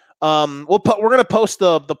 We're going to post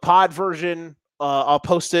the pod version. I'll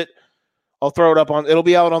post it. I'll throw it up it'll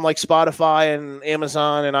be out on like Spotify and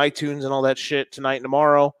Amazon and iTunes and all that shit tonight and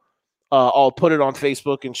tomorrow. I'll put it on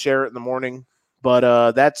Facebook and share it in the morning.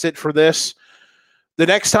 But that's it for this. The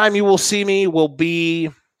next time you will see me will be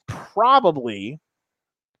probably,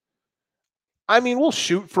 we'll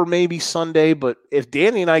shoot for maybe Sunday, but if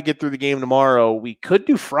Danny and I get through the game tomorrow, we could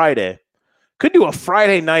do Friday. Could do a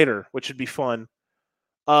Friday nighter, which would be fun.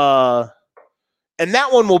 And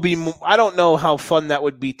that one will be, I don't know how fun that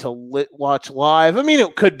would be to watch live.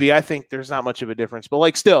 It could be. I think there's not much of a difference,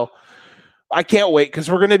 but still, I can't wait because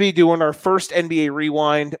we're going to be doing our first NBA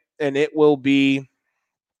Rewind, and it will be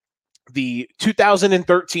the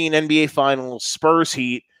 2013 NBA Finals, Spurs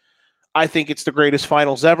Heat. I think it's the greatest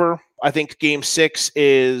finals ever. I think Game 6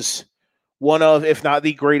 is one of, if not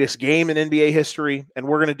the greatest game in NBA history, and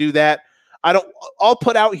we're going to do that. I'll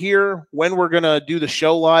put out here when we're going to do the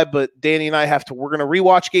show live, but Danny and I we're going to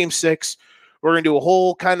rewatch Game 6. We're going to do a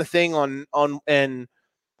whole kind of thing on and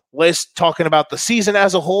list talking about the season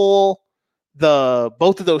as a whole,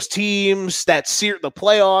 both of those teams, the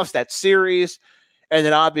playoffs, that series, and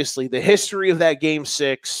then obviously the history of that Game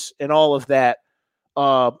 6 and all of that.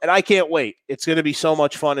 And I can't wait. It's going to be so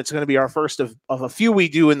much fun. It's going to be our first of a few we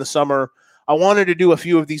do in the summer. I wanted to do a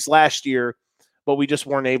few of these last year, but we just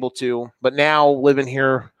weren't able to. But now living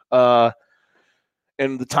here and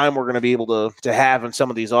the time we're going to be able to have in some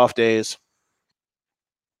of these off days,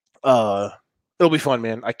 it'll be fun,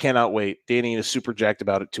 man. I cannot wait. Danny is super jacked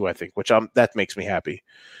about it too, I think, that makes me happy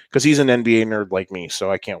because he's an NBA nerd like me, so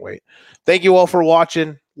I can't wait. Thank you all for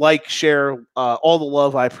watching. Like, share, all the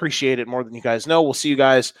love. I appreciate it more than you guys know. We'll see you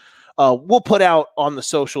guys. We'll put out on the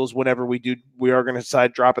socials whenever we do. We are going to decide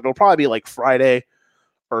to drop it. It'll probably be like Friday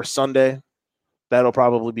or Sunday. That'll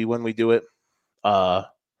probably be when we do it.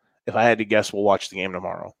 If I had to guess, we'll watch the game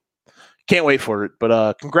tomorrow. Can't wait for it.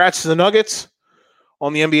 But congrats to the Nuggets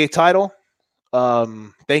on the NBA title.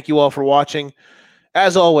 Thank you all for watching.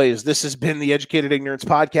 As always, this has been the Educated Ignorance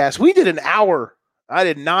Podcast. We did an hour. I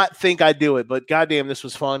did not think I'd do it, but goddamn, this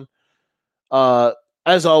was fun.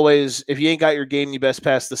 As always, if you ain't got your game, you best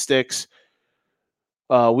pass the sticks.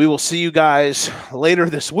 We will see you guys later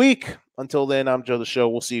this week. Until then, I'm Joe the Show.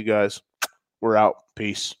 We'll see you guys. We're out.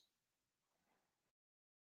 Peace.